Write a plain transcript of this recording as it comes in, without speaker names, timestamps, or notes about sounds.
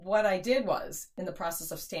What I did was, in the process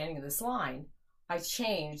of standing in this line, I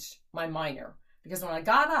changed my minor. Because when I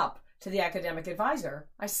got up to the academic advisor,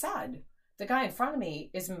 I said, the guy in front of me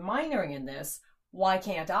is minoring in this. Why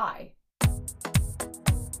can't I?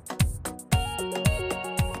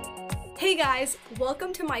 Hey guys,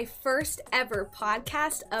 welcome to my first ever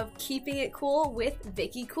podcast of Keeping It Cool with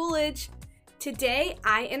Vicki Coolidge. Today,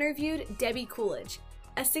 I interviewed Debbie Coolidge,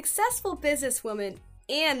 a successful businesswoman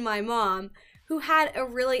and my mom, who had a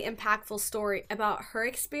really impactful story about her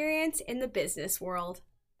experience in the business world.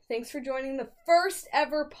 Thanks for joining the first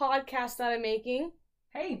ever podcast that I'm making.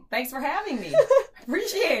 Hey, thanks for having me.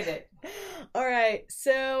 Appreciate it. All right,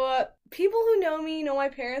 so people who know me know my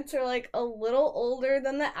parents are like a little older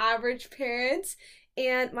than the average parents,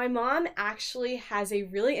 and my mom actually has a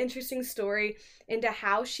really interesting story into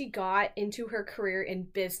how she got into her career in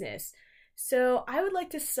business. So I would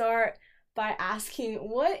like to start by asking,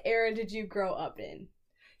 what era did you grow up in?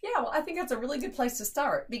 Yeah, well, I think that's a really good place to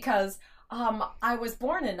start because I was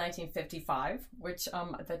born in 1955, which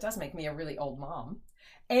that does make me a really old mom.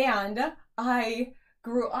 And I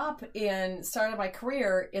grew up started my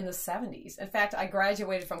career in the 70s. In fact, I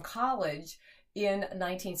graduated from college in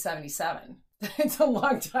 1977. It's a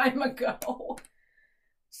long time ago.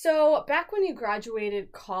 So back when you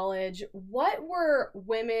graduated college, what were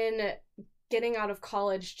women getting out of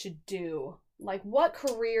college to do? Like, what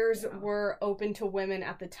careers were open to women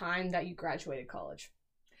at the time that you graduated college?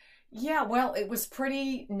 Yeah, well, it was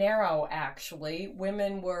pretty narrow, actually.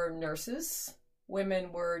 Women were nurses.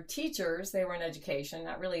 Women were teachers. They were in education,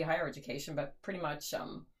 not really higher education, but pretty much,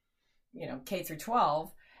 K through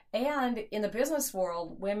 12. And in the business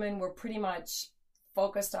world, women were pretty much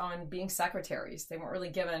focused on being secretaries. They weren't really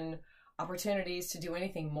given opportunities to do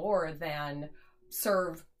anything more than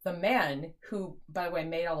serve the men who, by the way,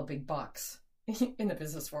 made all the big bucks in the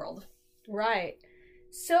business world. Right.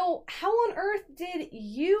 So how on earth did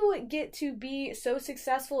you get to be so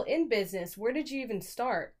successful in business? Where did you even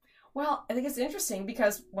start? Well, I think it's interesting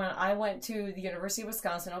because when I went to the University of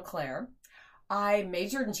Wisconsin-Eau Claire, I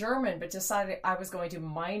majored in German, but decided I was going to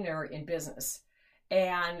minor in business.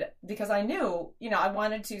 And because I knew, I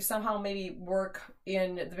wanted to somehow maybe work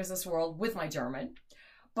in the business world with my German.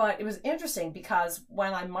 But it was interesting because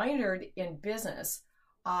when I minored in business,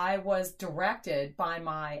 I was directed by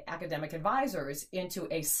my academic advisors into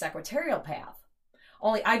a secretarial path.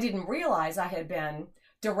 Only I didn't realize I had been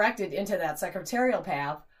directed into that secretarial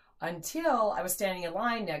path until I was standing in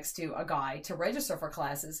line next to a guy to register for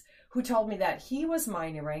classes who told me that he was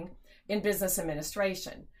minoring in business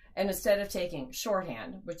administration. And instead of taking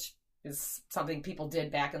shorthand, which is something people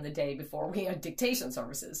did back in the day before we had dictation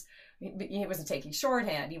services, he wasn't taking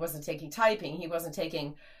shorthand, he wasn't taking typing, he wasn't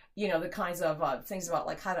taking, the kinds of things about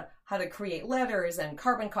like how to create letters and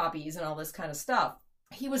carbon copies and all this kind of stuff.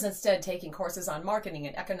 He was instead taking courses on marketing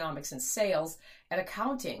and economics and sales and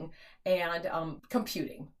accounting and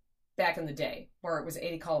computing back in the day, where it was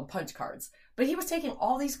 80-column punch cards. But he was taking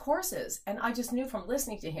all these courses, and I just knew from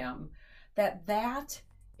listening to him that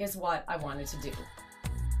is what I wanted to do.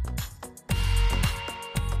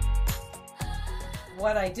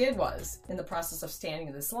 What I did was, in the process of standing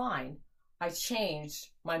in this line, I changed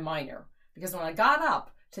my minor. Because when I got up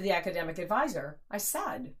to the academic advisor, I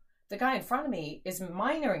said, the guy in front of me is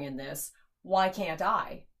minoring in this. Why can't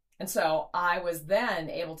I? And so I was then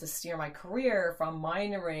able to steer my career from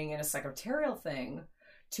minoring in a secretarial thing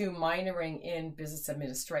to minoring in business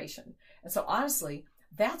administration. And so honestly,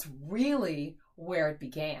 that's really where it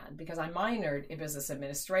began, because I minored in business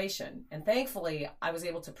administration. And thankfully, I was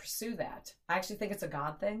able to pursue that. I actually think it's a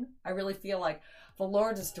God thing. I really feel like the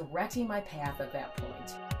Lord is directing my path at that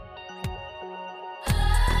point.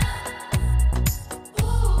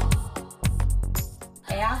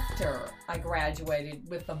 After I graduated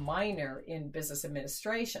with a minor in business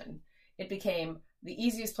administration, it became the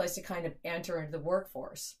easiest place to kind of enter into the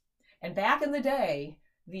workforce. And back in the day,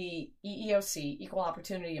 the EEOC, Equal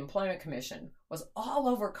Opportunity Employment Commission, was all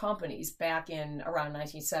over companies back in around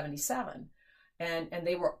 1977. And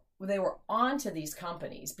they were onto these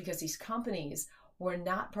companies because these companies were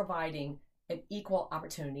not providing an equal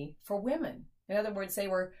opportunity for women. In other words, they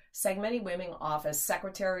were segmenting women off as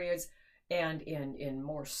secretaries and in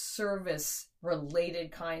more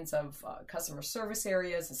service-related kinds of customer service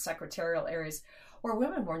areas and secretarial areas where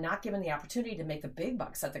women were not given the opportunity to make the big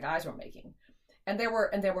bucks that the guys were making. And there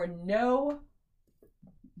were no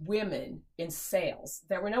women in sales.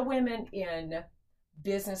 There were no women in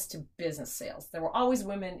business-to-business sales. There were always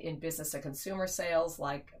women in business-to-consumer sales,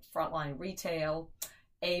 like Frontline Retail,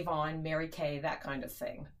 Avon, Mary Kay, that kind of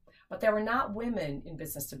thing. But there were not women in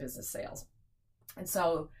business-to-business sales. And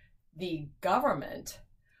so the government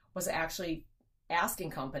was actually asking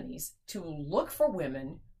companies to look for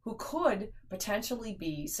women who could potentially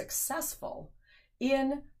be successful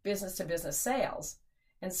in business-to-business sales.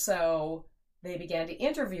 And so they began to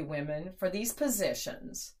interview women for these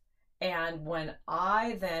positions. And when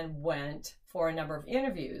I then went for a number of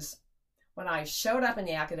interviews, when I showed up in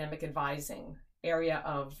the academic advising area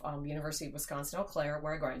of University of Wisconsin-Eau Claire,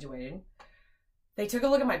 where I graduated, they took a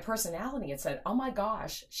look at my personality and said, oh my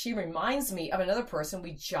gosh, she reminds me of another person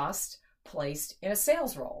we just placed in a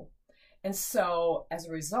sales role. And so as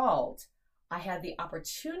a result, I had the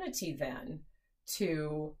opportunity then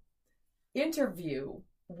to interview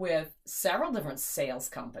with several different sales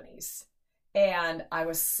companies. And I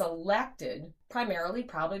was selected primarily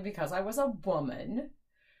probably because I was a woman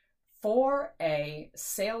for a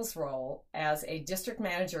sales role as a district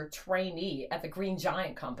manager trainee at the Green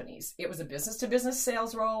Giant companies. It was a business-to-business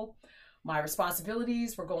sales role. My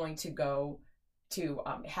responsibilities were going to go to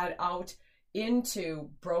head out into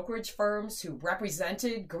brokerage firms who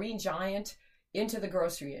represented Green Giant into the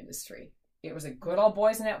grocery industry. It was a good old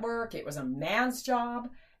boys network. It was a man's job.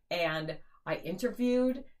 And I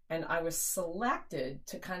interviewed and I was selected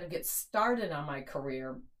to kind of get started on my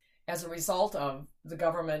career as a result of the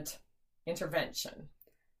government intervention.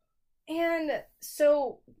 And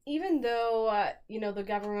so even though, the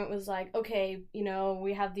government was like, okay,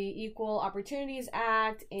 we have the Equal Opportunities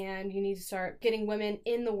Act and you need to start getting women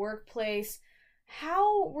in the workplace,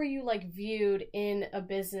 how were you viewed in a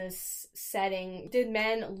business setting? Did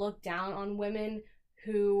men look down on women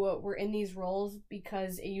who were in these roles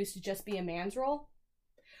because it used to just be a man's role?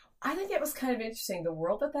 I think it was kind of interesting. The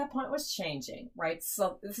world at that point was changing, right?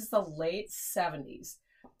 So this is the late 70s.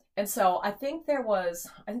 And so I think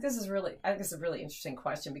this is a really interesting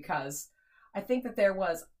question, because I think that there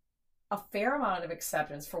was a fair amount of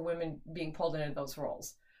acceptance for women being pulled into those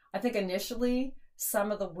roles. I think initially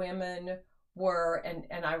some of the women were,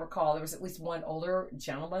 and I recall there was at least one older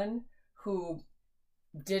gentleman who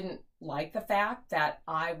didn't like the fact that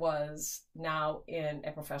I was now in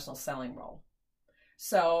a professional selling role.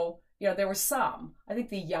 So, there were some. I think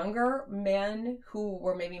the younger men who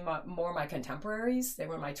were maybe more my contemporaries, they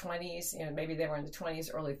were in my 20s, maybe they were in the 20s,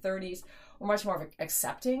 early 30s, were much more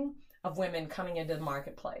accepting of women coming into the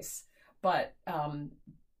marketplace. But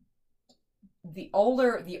the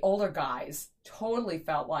older guys totally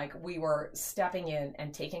felt like we were stepping in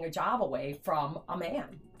and taking a job away from a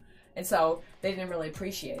man. And so they didn't really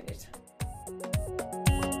appreciate it.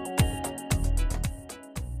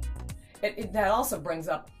 That also brings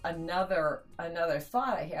up another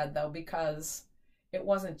thought I had, though, because it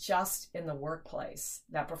wasn't just in the workplace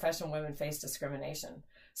that professional women faced discrimination.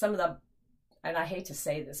 And I hate to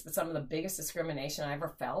say this, but some of the biggest discrimination I ever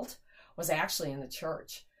felt was actually in the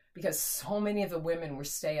church, because so many of the women were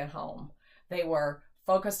stay-at-home. They were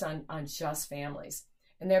focused on just families.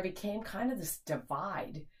 And there became kind of this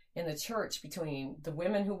divide in the church between the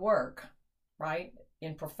women who work, right,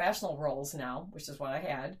 in professional roles now, which is what I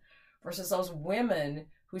had, versus those women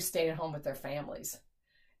who stayed at home with their families.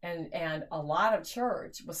 And a lot of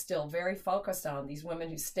church was still very focused on these women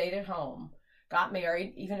who stayed at home, got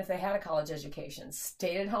married, even if they had a college education,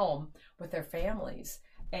 stayed at home with their families.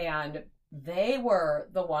 And they were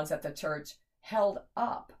the ones that the church held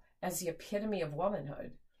up as the epitome of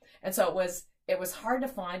womanhood. And so it was hard to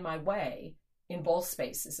find my way in both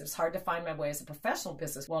spaces. It was hard to find my way as a professional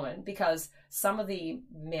businesswoman because some of the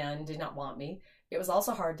men did not want me. It was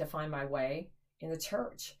also hard to find my way in the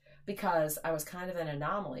church because I was kind of an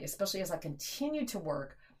anomaly, especially as I continued to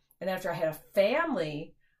work. And after I had a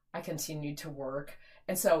family, I continued to work.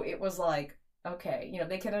 And so it was like, okay,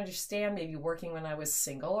 they could understand maybe working when I was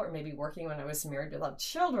single or maybe working when I was married without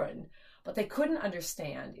children, but they couldn't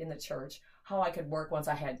understand in the church how I could work once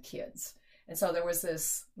I had kids. And so there was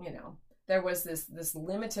this, this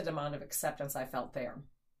limited amount of acceptance I felt there.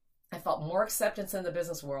 I felt more acceptance in the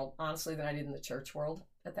business world, honestly, than I did in the church world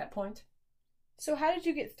at that point. So how did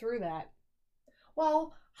you get through that?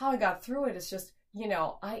 Well, how I got through it is just,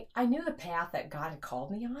 I knew the path that God had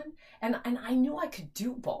called me on, and I knew I could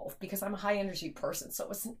do both because I'm a high energy person. So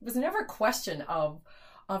it was never a question of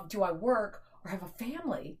do I work or have a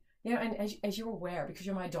family? And as you're aware, because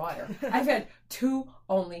you're my daughter, I've had two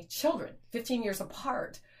only children, 15 years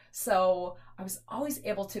apart. So I was always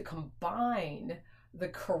able to combine the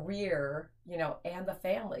career, and the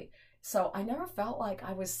family. So I never felt like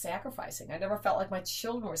I was sacrificing. I never felt like my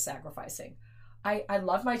children were sacrificing. I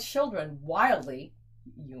love my children wildly,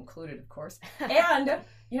 you included, of course. And,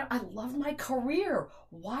 I love my career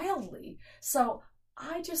wildly. So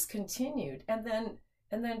I just continued. And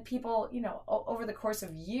then people, over the course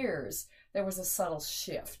of years, there was a subtle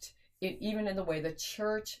shift even in the way the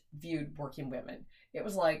church viewed working women. It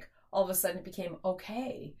was like all of a sudden it became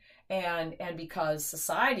okay. And because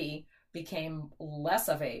society became less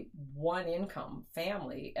of a one income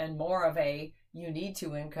family and more of a you need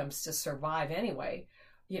two incomes to survive anyway,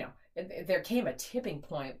 there came a tipping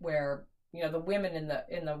point where, the women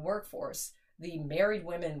in the workforce, the married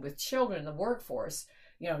women with children in the workforce,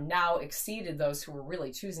 now exceeded those who were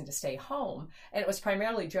really choosing to stay home. And it was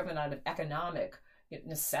primarily driven out of economic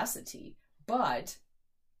necessity. But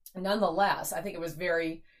nonetheless, I think it was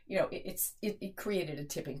very, it created a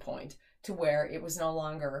tipping point to where it was no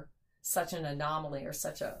longer such an anomaly or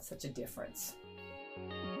such a difference.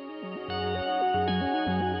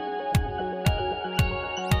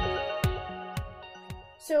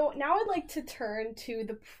 So now I'd like to turn to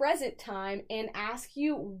the present time and ask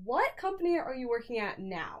you, what company are you working at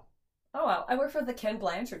now? Oh, well, I work for the Ken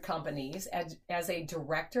Blanchard Companies as a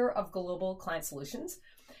director of global client solutions.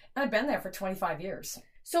 And I've been there for 25 years.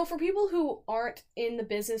 So for people who aren't in the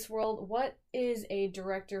business world, what is a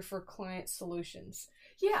director for client solutions?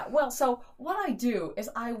 Yeah, well, so what I do is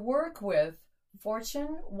I work with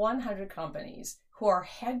Fortune 100 companies who are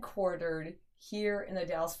headquartered here in the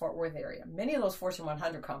Dallas-Fort Worth area. Many of those Fortune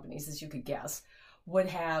 100 companies, as you could guess, would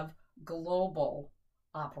have global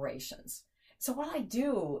operations. So what I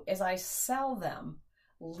do is I sell them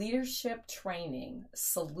leadership training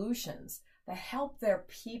solutions that help their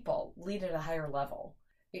people lead at a higher level.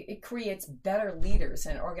 It creates better leaders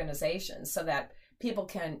in organizations so that people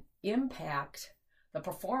can impact the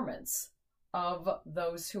performance of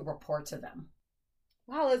those who report to them.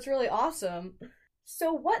 Wow, that's really awesome.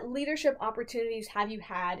 So what leadership opportunities have you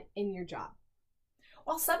had in your job?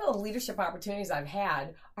 Well, some of the leadership opportunities I've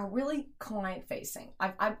had are really client-facing.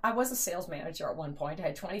 I was a sales manager at one point. I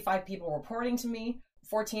had 25 people reporting to me,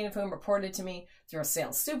 14 of whom reported to me through a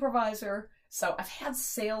sales supervisor. So I've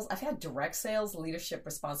had direct sales leadership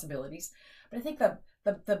responsibilities. But I think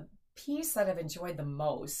the piece that I've enjoyed the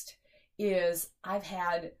most is I've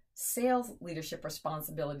had sales leadership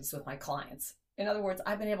responsibilities with my clients. In other words,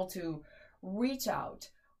 I've been able to reach out,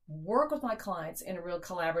 work with my clients in a real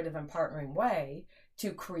collaborative and partnering way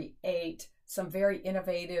to create some very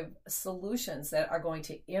innovative solutions that are going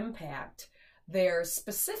to impact their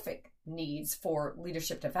specific needs for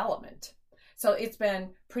leadership development. So it's been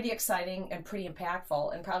pretty exciting and pretty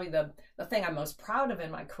impactful. And probably the thing I'm most proud of in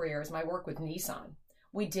my career is my work with Nissan.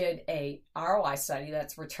 We did a ROI study,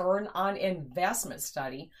 that's return on investment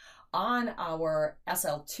study, on our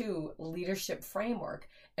SL2 leadership framework.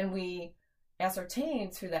 And we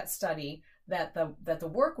ascertained through that study that the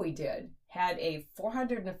work we did had a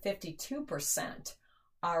 452%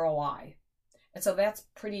 ROI. And so that's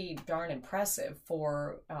pretty darn impressive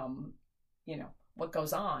for, what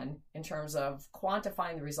goes on in terms of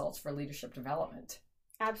quantifying the results for leadership development.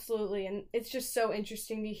 Absolutely. And it's just so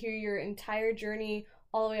interesting to hear your entire journey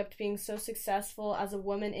all the way up to being so successful as a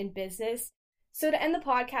woman in business. So to end the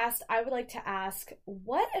podcast, I would like to ask,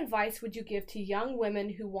 what advice would you give to young women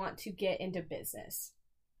who want to get into business?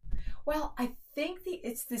 Well, I think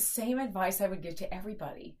it's the same advice I would give to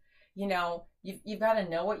everybody. You've got to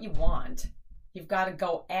know what you want. You've got to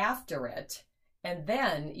go after it. And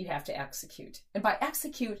then you have to execute. And by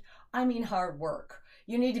execute, I mean hard work.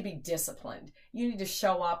 You need to be disciplined. You need to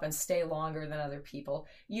show up and stay longer than other people.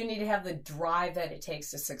 You need to have the drive that it takes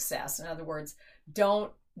to success. In other words,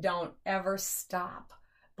 don't ever stop.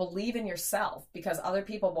 Believe in yourself, because other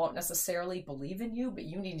people won't necessarily believe in you, but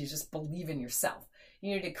you need to just believe in yourself.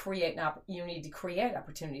 You need to create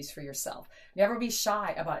opportunities for yourself. Never be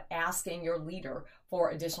shy about asking your leader for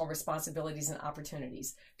additional responsibilities and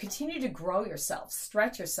opportunities. Continue to grow yourself,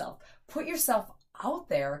 stretch yourself, put yourself out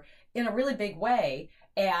there in a really big way,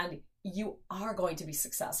 and you are going to be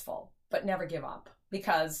successful. But never give up,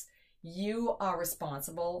 because you are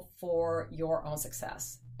responsible for your own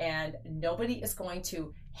success. And nobody is going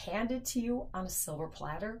to hand it to you on a silver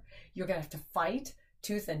platter. You're going to have to fight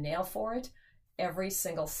tooth and nail for it every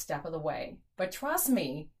single step of the way. But trust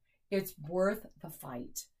me, it's worth the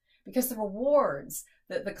fight, because the rewards,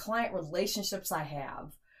 the client relationships I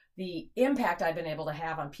have, the impact I've been able to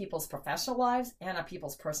have on people's professional lives and on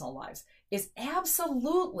people's personal lives is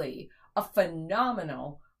absolutely a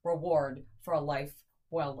phenomenal reward for a life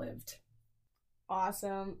well lived.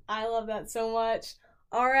 Awesome. I love that so much.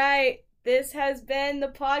 All right. This has been the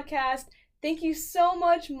podcast. Thank you so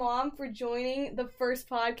much, Mom, for joining the first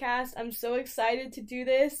podcast. I'm so excited to do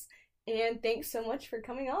this. And thanks so much for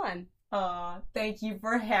coming on. Thank you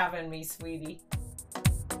for having me, sweetie.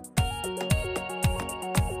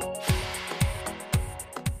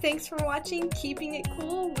 Thanks for watching Keeping It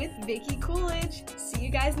Cool with Vicki Coolidge. See you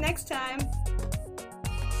guys next time.